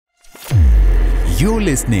You're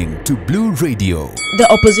listening to Blue Radio. The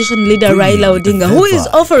opposition leader Raila Odinga, who is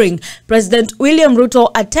offering President William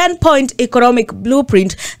Ruto a 10-point economic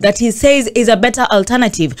blueprint that he says is a better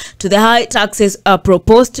alternative to the high taxes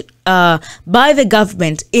proposed by the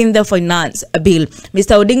government in the finance bill.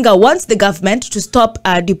 Mr. Odinga wants the government to stop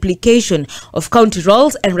duplication of county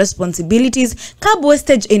roles and responsibilities, curb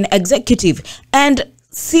wastage in executive, and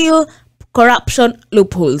seal corruption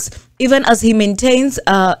loopholes, even as he maintains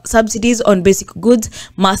subsidies on basic goods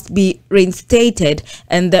must be reinstated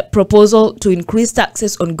and the proposal to increase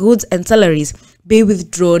taxes on goods and salaries be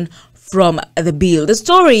withdrawn from the bill. The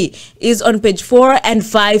story is on page 4 and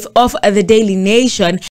 5 of the Daily Nation,